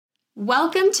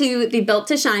Welcome to the Built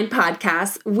to Shine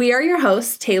podcast. We are your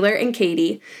hosts, Taylor and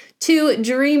Katie, two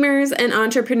dreamers and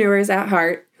entrepreneurs at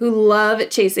heart who love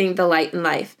chasing the light in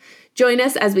life. Join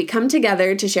us as we come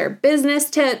together to share business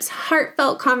tips,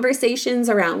 heartfelt conversations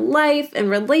around life and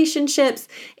relationships,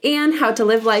 and how to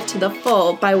live life to the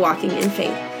full by walking in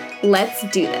faith. Let's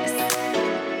do this.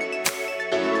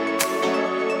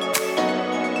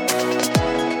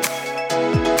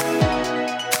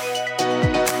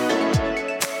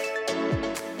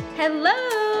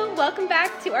 Hello, welcome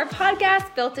back to our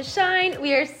podcast, Built to Shine.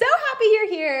 We are so happy you're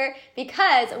here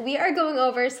because we are going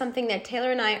over something that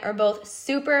Taylor and I are both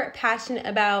super passionate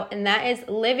about, and that is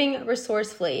living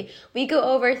resourcefully. We go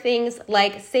over things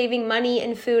like saving money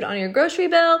and food on your grocery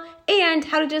bill and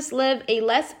how to just live a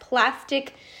less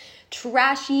plastic,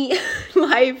 trashy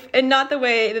life, and not the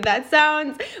way that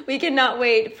sounds. We cannot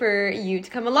wait for you to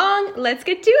come along. Let's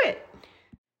get to it.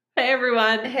 Hey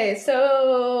everyone. Hey,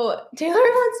 so Taylor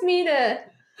wants me to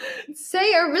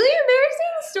say a really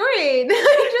embarrassing story that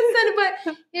I just said,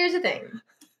 but here's the thing.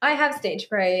 I have stage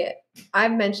fright.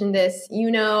 I've mentioned this.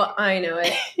 You know, I know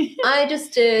it. I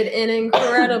just did an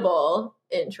incredible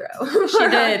intro. She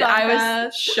did. I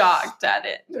was shocked at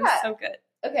it. It was so good.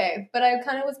 Okay, but I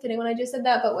kind of was kidding when I just said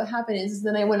that, but what happened is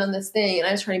then I went on this thing and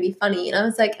I was trying to be funny and I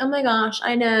was like, oh my gosh,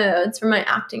 I know, it's from my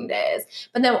acting days.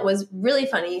 But then what was really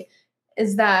funny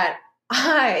is that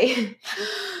okay.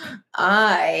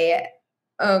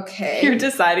 You're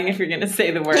deciding if you're going to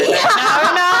say the word right now. No.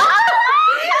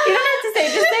 You don't have to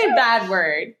say, just say a bad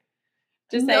word.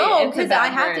 Just say no, it's a because bad I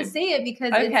have word. to say it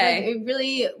because Okay. it's like, it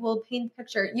really will paint the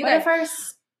picture. What if our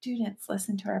students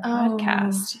listen to our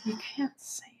podcast? You can't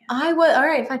say it. I would. All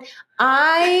right, fine.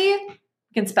 You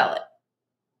can spell it.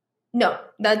 No,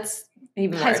 that's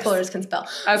even high worse. schoolers can spell.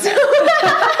 Okay. No, what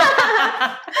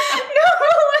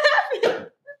happened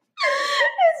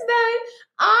is that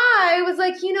I was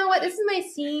like, you know what? This is my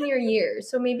senior year.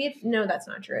 So maybe it's, no, that's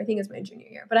not true. I think it's my junior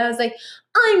year. But I was like,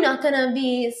 I'm not going to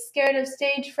be scared of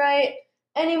stage fright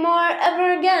anymore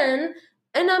ever again.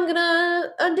 And I'm going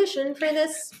to audition for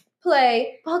this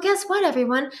play. Well, guess what,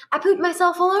 everyone? I pooped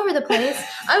myself all over the place.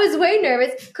 I was way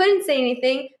nervous. Couldn't say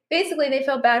anything. Basically, they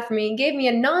felt bad for me. Gave me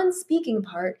a non-speaking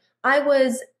part. I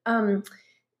was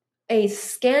a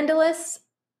scandalous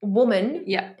woman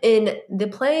in the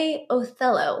play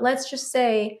Othello. Let's just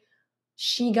say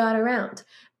she got around.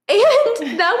 And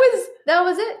that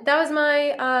was it. That was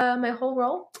my my whole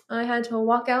role. I had to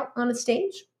walk out on a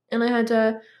stage and I had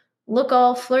to look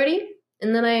all flirty.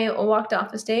 And then I walked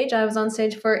off the stage. I was on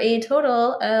stage for a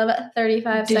total of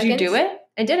 35 seconds. Did you do it?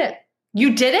 I did it.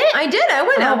 You did it? I did. I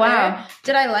went out wow. there.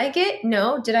 Did I like it?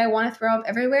 No. Did I want to throw up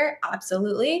everywhere?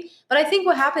 Absolutely. But I think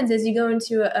what happens is you go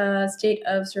into a state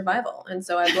of survival. And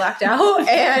so I blacked out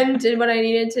and did what I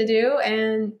needed to do.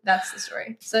 And that's the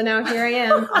story. So now here I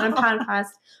am on a podcast.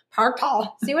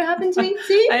 See what happened to me?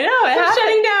 See? I know. I'm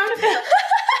shutting down.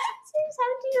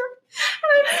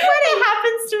 It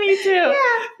happens to me too.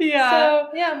 Yeah. So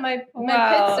yeah, my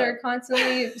pits are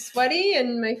constantly sweaty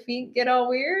and my feet get all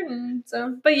weird, and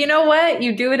so. But you know what?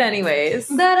 You do it anyways.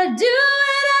 But I do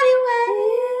it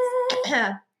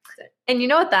anyways. And you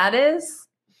know what that is?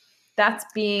 That's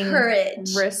being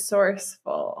courage,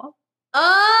 resourceful.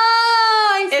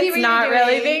 Oh, I see. It's not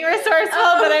really being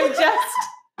resourceful, but I'm just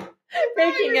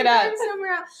making it up.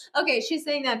 Somewhere else. Okay, she's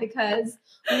saying that because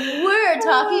we're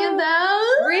talking about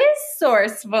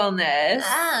resourcefulness.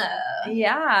 Oh.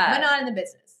 Yeah. But not in the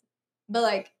business, but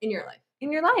like in your life.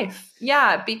 In your life.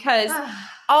 Yeah, because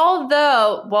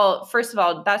although, well, first of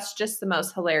all, that's just the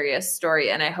most hilarious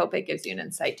story, and I hope it gives you an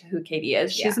insight to who Katie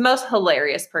is. She's the most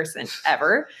hilarious person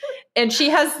ever, and she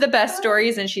has the best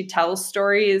stories, and she tells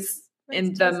stories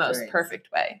in the most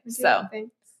perfect way. So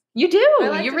you do.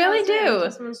 You really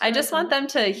do. I just want them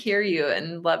to hear you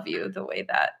and love you the way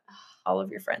that all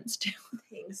of your friends do.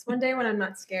 Thanks. One day when I'm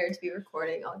not scared to be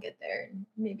recording, I'll get there and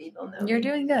maybe they'll know. You're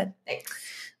doing good. Thanks.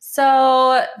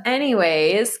 So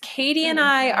anyways, Katie and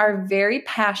I are very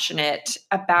passionate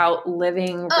about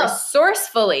living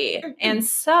resourcefully. And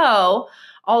so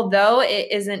although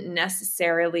it isn't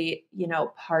necessarily,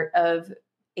 part of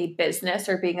a business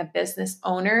or being a business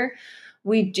owner,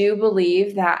 we do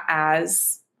believe that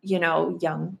as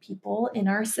young people in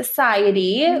our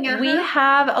society, we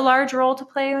have a large role to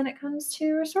play when it comes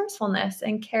to resourcefulness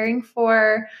and caring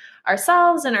for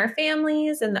ourselves and our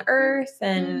families and the earth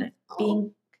and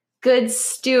being good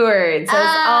stewards,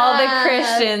 as all the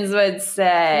Christians would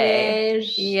say.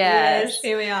 Yes.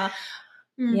 Here we are.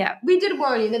 Yeah. We did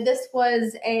warn you that this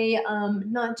was a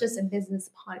not just a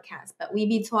business podcast, but we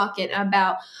be talking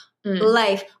about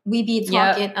life. We be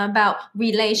talking about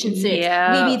relationships.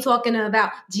 Yep. We be talking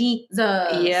about Jesus.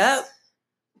 Yep.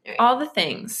 Right. All the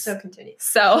things. So continue.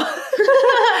 So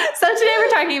today we're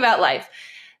talking about life.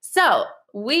 So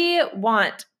we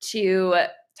want to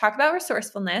talk about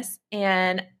resourcefulness,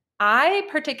 and I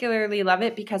particularly love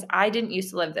it because I didn't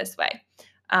used to live this way.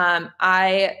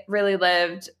 I really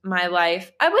lived my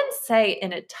life, I wouldn't say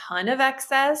in a ton of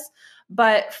excess,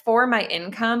 but for my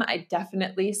income, I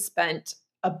definitely spent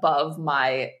above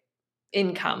my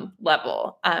income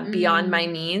level, beyond my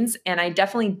means. And I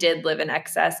definitely did live in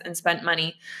excess and spent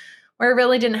money where I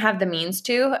really didn't have the means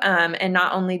to. And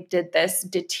not only did this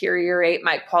deteriorate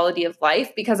my quality of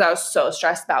life because I was so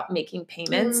stressed about making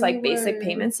payments, like basic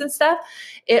payments and stuff,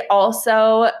 it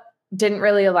also didn't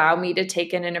really allow me to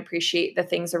take in and appreciate the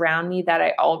things around me that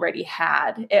I already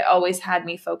had. It always had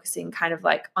me focusing kind of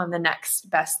like on the next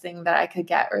best thing that I could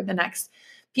get, or the next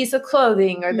piece of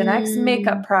clothing, or the next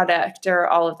makeup product, or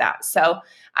all of that. So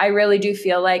I really do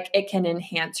feel like it can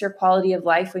enhance your quality of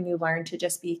life when you learn to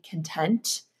just be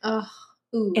content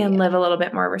and live a little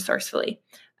bit more resourcefully.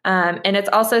 And it's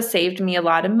also saved me a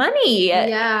lot of money.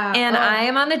 Yeah. And I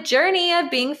am on the journey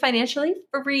of being financially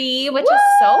free, which is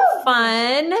so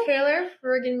fun. Taylor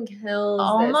friggin' kills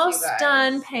Almost this, you guys.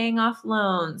 done paying off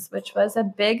loans, which was a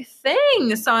big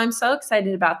thing. So I'm so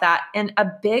excited about that. And a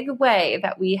big way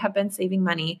that we have been saving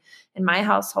money in my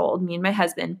household, me and my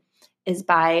husband, is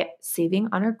by saving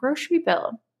on our grocery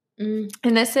bill.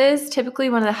 And this is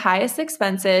typically one of the highest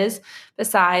expenses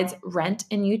besides rent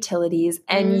and utilities.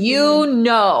 And you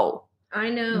know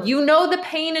the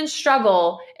pain and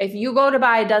struggle if you go to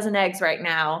buy a dozen eggs right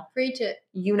now. Preach it.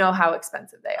 You know how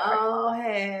expensive they are. Oh,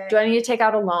 hey. Do I need to take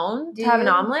out a loan to have an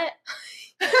omelet?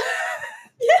 Yeah,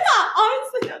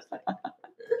 honestly, that's funny.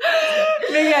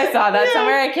 Maybe I saw that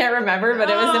somewhere. I can't remember,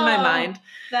 but it was in my mind.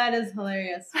 That is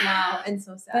hilarious. Wow. And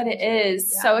so sad. But it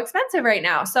is so expensive right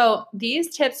now. So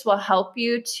these tips will help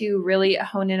you to really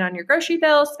hone in on your grocery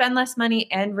bill, spend less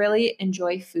money, and really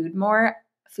enjoy food more.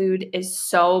 Food is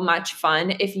so much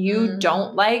fun. If you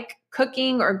don't like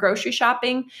cooking or grocery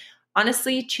shopping,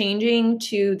 honestly, changing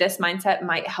to this mindset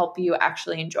might help you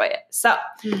actually enjoy it. So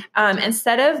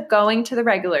instead of going to the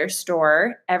regular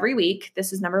store every week,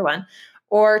 this is number one,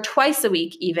 or twice a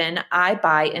week even, I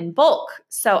buy in bulk.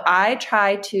 So I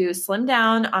try to slim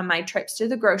down on my trips to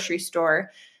the grocery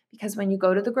store, because when you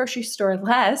go to the grocery store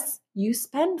less, you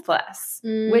spend less,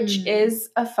 which is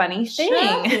a funny thing.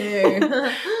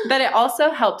 But it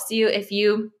also helps you if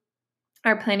you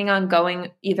are planning on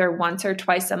going either once or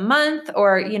twice a month,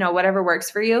 or, you know, whatever works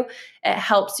for you. It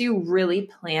helps you really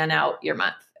plan out your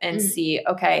month and see,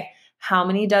 okay, how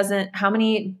many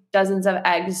dozens of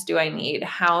eggs do I need?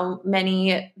 How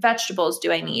many vegetables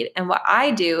do I need? And what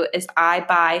I do is I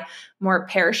buy more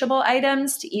perishable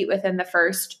items to eat within the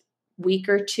first week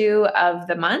or two of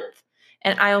the month.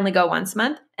 And I only go once a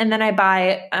month. And then I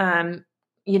buy,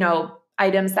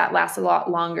 items that last a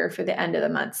lot longer for the end of the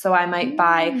month. So I might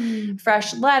buy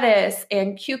fresh lettuce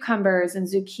and cucumbers and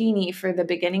zucchini for the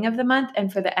beginning of the month.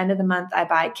 And for the end of the month, I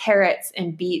buy carrots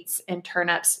and beets and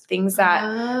turnips, things that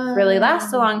really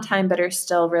last a long time, but are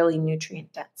still really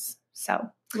nutrient dense. So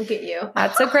look at you.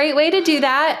 That's a great way to do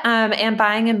that. And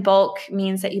buying in bulk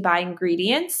means that you buy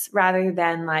ingredients rather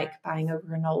than like buying a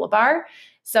granola bar.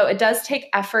 So it does take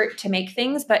effort to make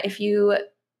things, but if you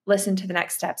listen to the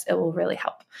next steps, it will really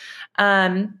help.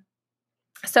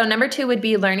 So number 2 would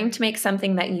be learning to make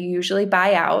something that you usually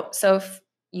buy out. So if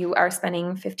you are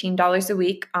spending $15 a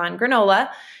week on granola,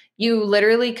 you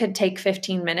literally could take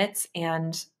 15 minutes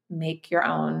and make your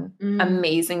own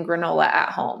amazing granola at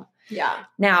home. Yeah.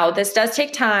 Now, this does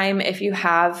take time. If you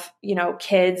have,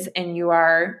 kids and you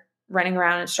are running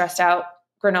around and stressed out,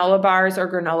 granola bars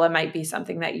or granola might be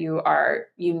something that you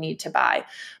need to buy.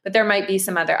 But there might be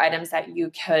some other items that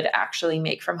you could actually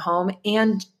make from home.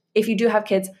 And if you do have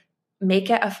kids, make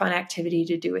it a fun activity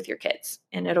to do with your kids,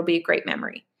 and it'll be a great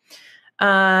memory.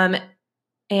 And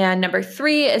number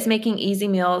 3 is making easy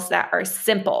meals that are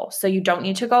simple. So you don't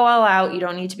need to go all out. You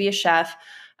don't need to be a chef.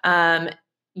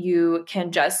 You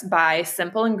can just buy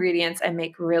simple ingredients and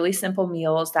make really simple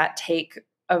meals that take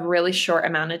a really short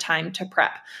amount of time to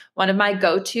prep. One of my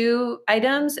go-to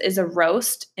items is a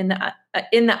roast in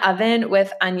the oven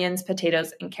with onions,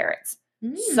 potatoes, and carrots.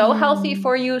 So healthy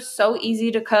for you, so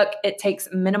easy to cook. It takes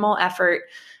minimal effort.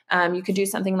 You could do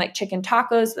something like chicken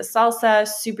tacos with salsa,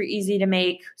 super easy to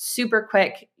make, super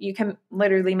quick. You can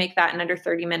literally make that in under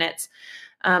 30 minutes.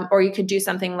 Or you could do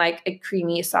something like a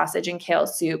creamy sausage and kale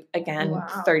soup, again,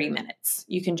 30 minutes.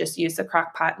 You can just use the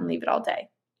crock pot and leave it all day.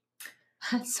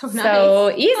 That's so nice.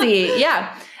 So easy.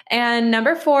 Yeah. And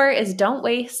number 4 is don't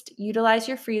waste. Utilize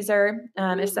your freezer.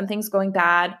 If something's going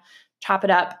bad, chop it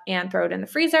up and throw it in the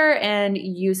freezer and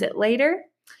use it later.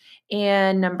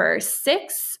 And number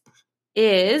 6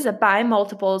 is buy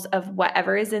multiples of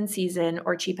whatever is in season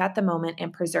or cheap at the moment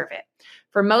and preserve it.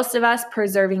 For most of us,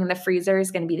 preserving in the freezer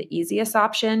is going to be the easiest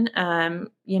option.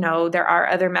 There are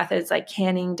other methods like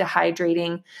canning,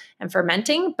 dehydrating, and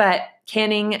fermenting, but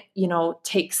canning,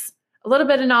 takes a little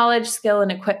bit of knowledge, skill,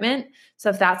 and equipment. So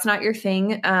if that's not your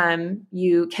thing,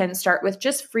 you can start with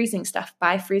just freezing stuff.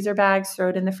 Buy freezer bags, throw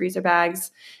it in the freezer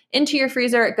bags. Into your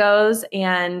freezer it goes,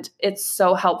 and it's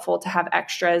so helpful to have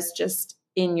extras just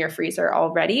in your freezer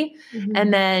already. Mm-hmm.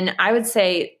 And then I would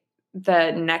say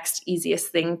the next easiest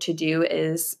thing to do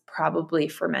is probably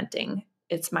fermenting.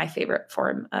 It's my favorite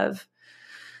form of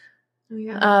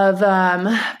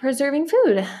preserving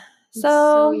food.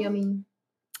 So yummy.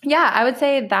 Yeah, I would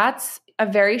say that's a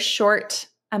very short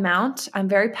amount. I'm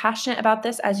very passionate about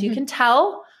this, as you can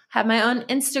tell. Have my own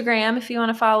Instagram if you want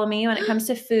to follow me when it comes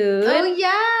to food. Oh,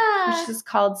 yeah. Which is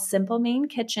called Simple Main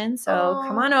Kitchen. So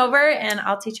come on over and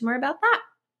I'll teach you more about that.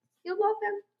 You'll love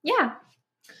them. Yeah.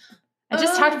 I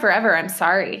just talked forever. I'm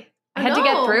sorry. I had to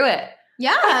get through it.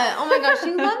 Yeah. Oh my gosh,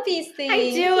 you love these things.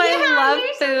 I do. Yeah, I love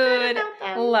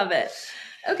food. Love it.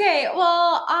 Okay,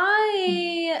 well,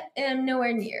 I am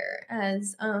nowhere near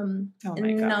as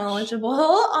knowledgeable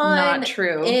on. Not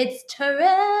true. It's true.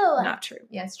 Not true.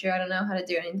 Yeah, it's true. I don't know how to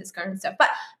do any of this garden stuff, but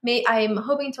I'm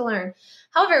hoping to learn.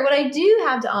 However, what I do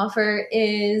have to offer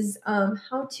is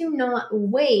how to not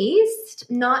waste,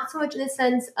 not so much in the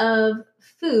sense of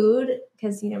food,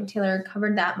 because Taylor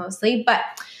covered that mostly, but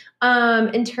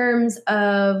in terms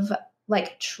of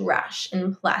like trash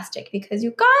and plastic, because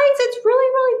you guys, it's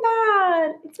really, really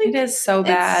bad. It's like, it is so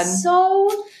bad. It's so,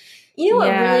 what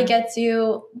really gets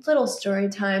you? Little story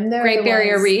time. Great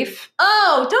Barrier Reef.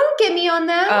 Oh, don't get me on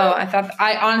that. Oh,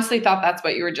 I honestly thought that's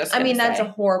what you were just gonna that's say. a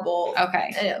horrible.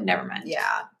 Okay, never mind.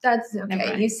 Yeah, that's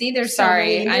okay. You see, there's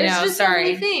sorry. so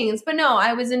many things. But no,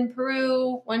 I was in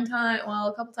Peru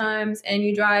a couple times, and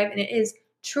you drive, and it is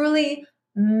truly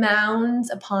mounds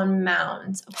upon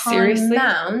mounds Seriously?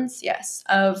 mounds, yes,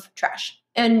 of trash.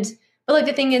 But like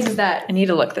the thing is that I need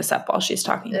to look this up while she's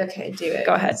talking. Okay, do it.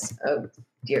 Go ahead. Oh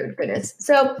dear goodness.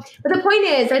 So, but the point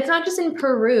is, it's not just in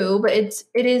Peru, but it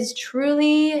is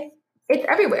truly, it's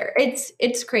everywhere.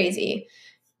 It's crazy.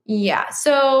 Yeah.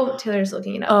 So Taylor's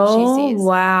looking it up. Oh, she sees.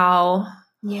 wow.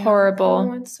 Yeah.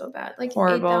 Horrible. Oh, it's so bad. Like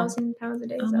horrible. 8,000 pounds a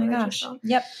day. Oh my gosh.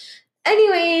 Yep.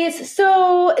 Anyways,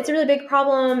 so it's a really big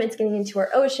problem. It's getting into our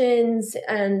oceans.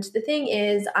 And the thing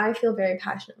is, I feel very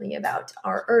passionately about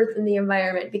our earth and the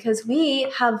environment because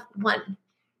we have one.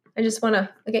 I just want to,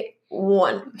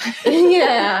 one.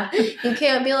 Yeah. You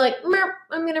can't be like,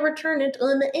 I'm going to return it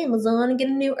on the Amazon and get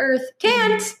a new earth.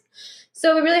 Can't.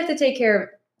 So we really have to take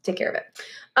care of it.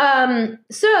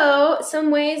 So some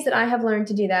ways that I have learned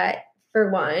to do that, for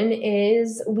one,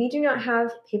 is we do not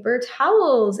have paper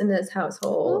towels in this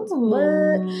household.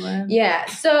 What? Yeah.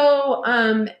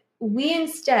 So we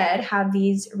instead have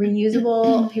these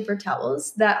reusable paper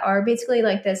towels that are basically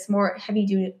like this more heavy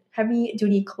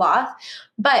duty cloth,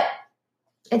 but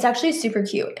it's actually super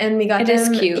cute. And we got them. It is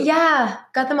cute. Yeah.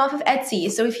 Got them off of Etsy.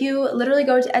 So if you literally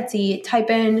go to Etsy, type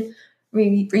in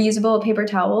reusable paper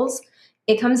towels,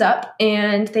 it comes up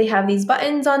and they have these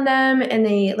buttons on them and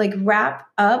they like wrap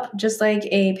up just like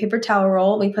a paper towel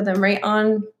roll. We put them right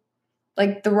on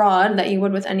like the rod that you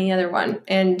would with any other one.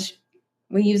 And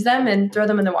we use them and throw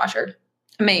them in the washer.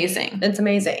 Amazing. It's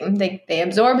amazing. They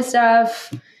absorb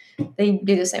stuff. They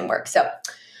do the same work. So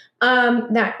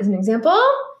that is an example.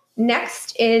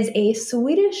 Next is a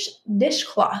Swedish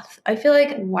dishcloth. I feel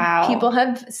like people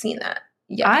have seen that.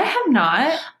 Yeah. I have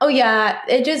not. Oh yeah.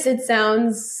 It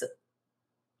sounds...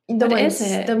 The ones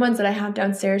that I have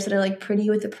downstairs that are like pretty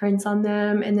with the prints on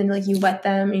them, and then like you wet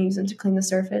them and use them to clean the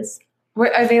surface.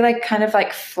 Are they like kind of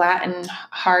like flat and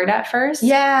hard at first?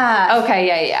 Yeah.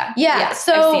 Okay. Yeah.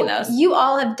 So I've seen those. You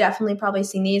all have definitely probably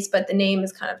seen these, but the name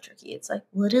is kind of tricky. It's like,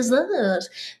 what is this?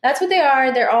 That's what they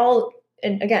are. They're all,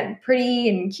 again, pretty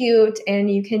and cute, and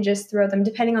you can just throw them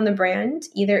depending on the brand,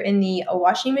 either in the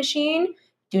washing machine.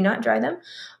 Do not dry them,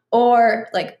 or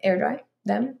like air dry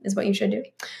them is what you should do.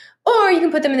 Or you can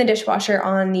put them in the dishwasher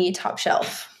on the top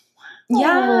shelf. Wow.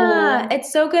 Yeah,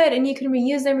 it's so good. And you can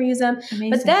reuse them. Amazing.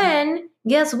 But then,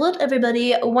 guess what,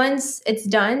 everybody? Once it's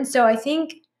done, so I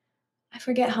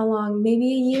forget how long,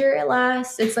 maybe a year it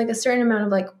lasts. It's like a certain amount of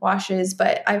like washes,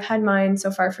 but I've had mine so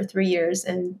far for 3 years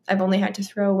and I've only had to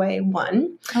throw away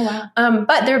one. Oh, wow.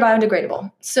 But they're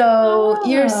biodegradable. So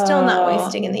you're still not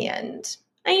wasting in the end.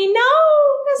 I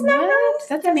know. Isn't that nice?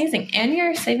 That's amazing. And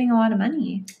you're saving a lot of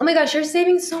money. Oh my gosh, you're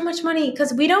saving so much money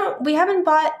because we haven't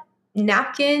bought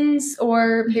napkins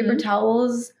or paper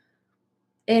towels,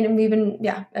 and we've been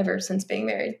ever since being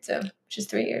married. So just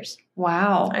 3 years.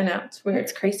 Wow. I know, it's weird.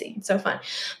 It's crazy. It's so fun.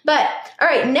 But all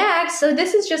right, next. So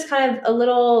this is just kind of a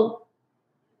little.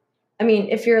 I mean,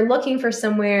 if you're looking for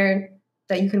somewhere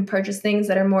that you can purchase things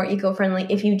that are more eco-friendly,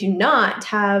 if you do not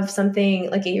have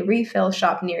something like a refill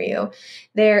shop near you,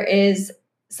 there is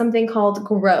something called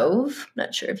Grove. I'm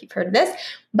not sure if you've heard of this,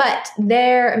 but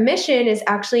their mission is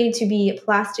actually to be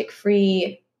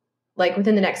plastic-free, like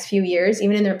within the next few years,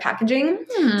 even in their packaging.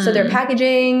 So their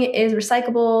packaging is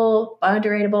recyclable,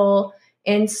 biodegradable,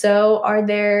 and so are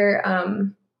their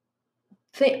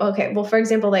okay, well, for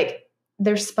example, like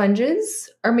their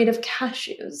sponges are made of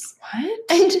cashews. What?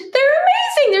 And they're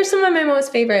amazing. They're some of my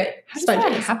most favorite sponges. How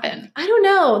does that happen? I don't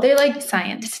know. They're like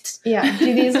science. Yeah,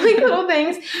 do these like little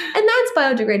things. And that's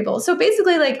biodegradable. So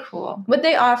basically, like, cool. What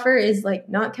they offer is like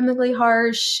not chemically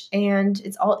harsh, and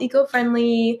it's all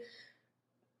eco-friendly,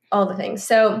 all the things.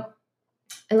 So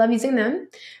I love using them.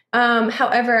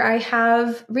 However, I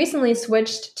have recently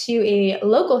switched to a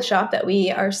local shop that we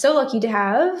are so lucky to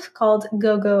have called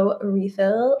Go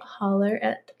Refill. Holler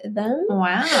at them.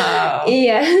 Wow.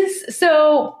 Yes.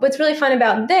 So what's really fun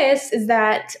about this is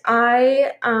that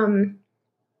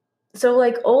so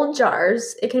like old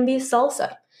jars, it can be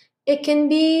salsa. It can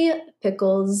be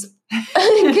pickles.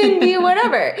 It can be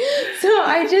whatever. So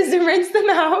I just rinse them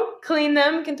out, clean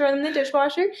them, can throw them in the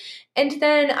dishwasher, and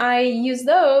then I use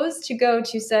those to go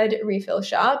to said refill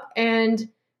shop, and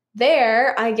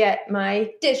there I get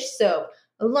my dish soap,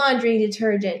 laundry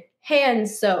detergent, hand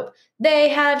soap. They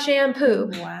have shampoo.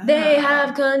 Wow. They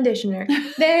have conditioner.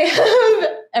 They have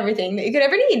everything that you could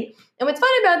ever need. And what's fun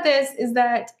about this is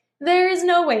that there is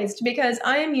no waste because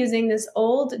I am using this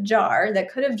old jar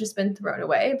that could have just been thrown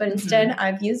away, but instead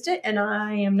I've used it and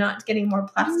I am not getting more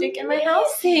plastic in my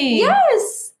house.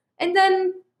 Yes. And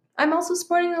then I'm also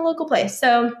supporting a local place.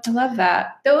 So I love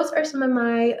that. Those are some of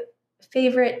my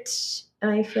favorite and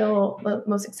I feel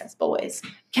most accessible ways.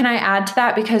 Can I add to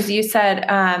that? Because you said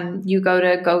you go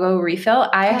to Go Refill.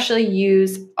 I actually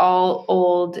use all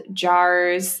old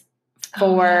jars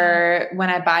for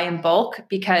when I buy in bulk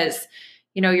because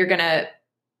you know, you're going to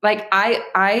like,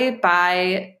 I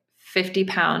buy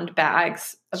 50-pound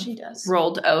bags of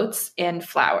rolled oats and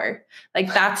flour.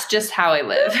 Like that's just how I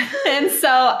live. And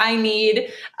so I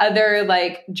need other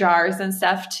like jars and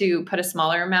stuff to put a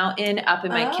smaller amount in up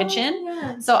in my kitchen.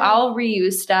 Yeah, so true. I'll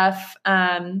reuse stuff.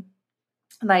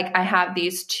 Like I have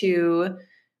these 2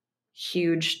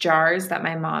 huge jars that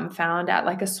my mom found at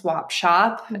like a swap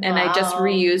shop and I just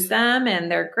reuse them and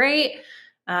they're great.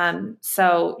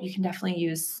 So you can definitely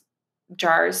use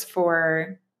jars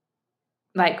for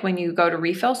like when you go to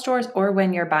refill stores or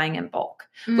when you're buying in bulk,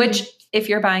 which if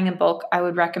you're buying in bulk, I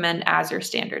would recommend Azure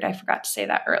Standard. I forgot to say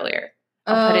that earlier.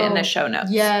 I'll put it in the show notes.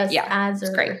 Yes. Yeah. Azure.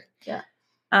 It's great. Yeah.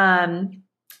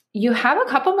 You have a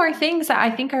couple more things that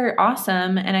I think are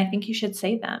awesome and I think you should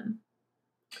say them.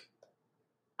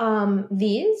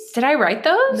 These? Did I write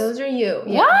those? Those are you.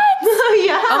 Yeah. What?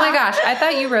 Yeah. Oh my gosh. I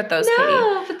thought you wrote those, Katie.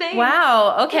 No, but thanks.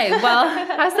 Wow. Okay. Well,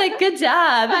 I was like, good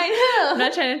job. I know. I'm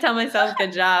not trying to tell myself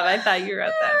good job. I thought you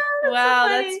wrote them. Wow. So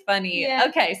that's funny. Yeah,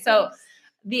 okay. So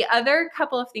the other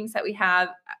couple of things that we have,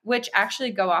 which actually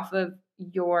go off of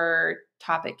your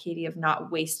topic, Katie, of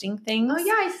not wasting things. Oh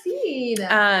yeah, I see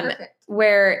that. Perfect.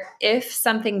 Where if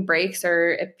something breaks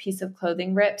or a piece of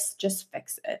clothing rips, just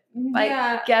fix it.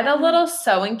 Like get a little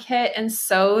sewing kit and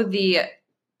sew the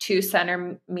 2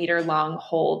 centimeter long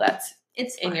hole that's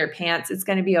in your pants. It's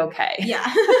going to be okay. Yeah.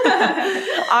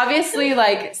 Obviously,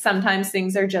 like sometimes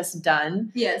things are just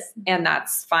done. Yes. And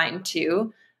that's fine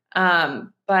too.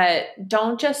 But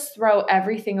don't just throw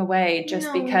everything away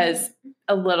just because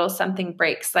a little something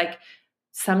breaks. Like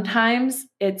sometimes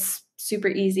it's super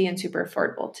easy and super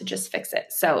affordable to just fix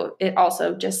it. So it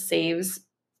also just saves,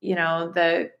 you know,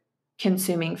 the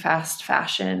consuming fast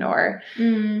fashion or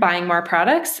buying more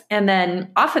products. And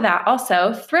then off of that,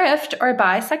 also thrift or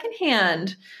buy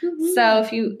secondhand. Mm-hmm. So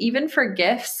if you, even for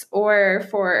gifts or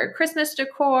for Christmas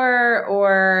decor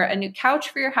or a new couch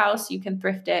for your house, you can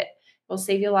thrift it. Will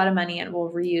save you a lot of money and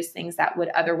will reuse things that would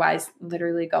otherwise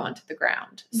literally go into the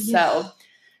ground. Yeah. So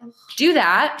do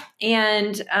that.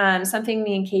 And something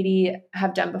me and Katie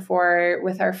have done before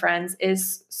with our friends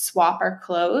is swap our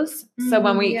clothes. So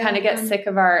when we kind of get sick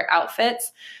of our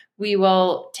outfits, we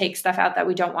will take stuff out that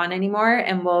we don't want anymore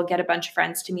and we'll get a bunch of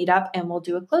friends to meet up and we'll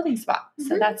do a clothing swap. Mm-hmm.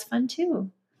 So that's fun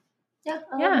too. Yeah.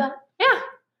 I love that. Yeah.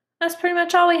 That's pretty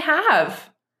much all we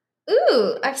have.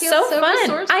 Ooh, I feel so fun.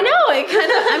 resourceful. I know.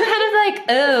 I'm kind of like,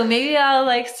 oh, maybe I'll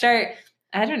like start,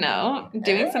 I don't know,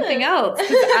 doing something else. 'Cause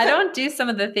I don't do some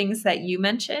of the things that you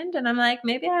mentioned. And I'm like,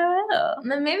 maybe I will.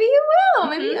 Maybe you will. Mhm.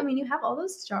 Maybe, I mean, you have all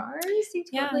those jars. You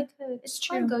totally could. It's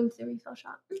true. fun going to the refill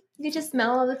shop. You just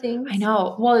smell all the things. I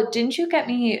know. Well, didn't you get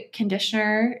me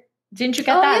conditioner? Didn't you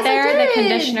get Oh, that yes, I there? The did.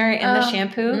 conditioner and the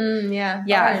shampoo? Yeah.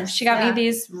 Yeah. Bars. She got me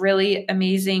these really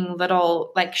amazing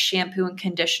little like shampoo and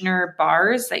conditioner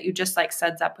bars that you just like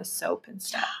suds up with soap and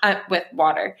stuff, with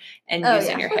water and use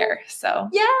in your hair. So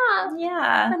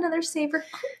yeah. Another saver.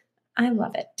 I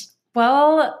love it.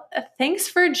 Well, thanks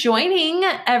for joining,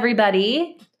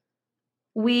 everybody.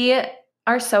 We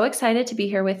are so excited to be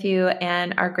here with you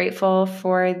and are grateful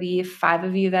for the 5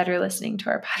 of you that are listening to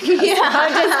our podcast. Yeah.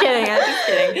 I'm just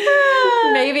kidding.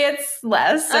 Maybe it's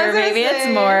less or maybe it's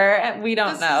more. We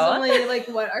don't know. This is only like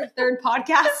our 3rd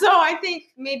podcast, so I think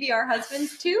maybe our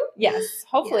husbands too. Yes.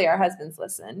 Hopefully our husbands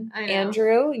listen. I know.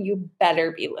 Andrew, you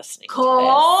better be listening Cool.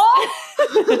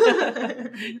 to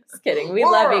this. Just kidding. We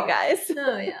love you guys.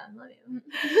 Oh yeah, I love you.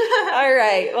 All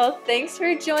right. Well, thanks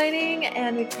for joining,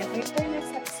 and we can't wait for the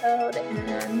next episode.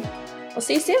 And we'll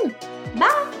see you soon.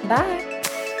 Bye. Bye.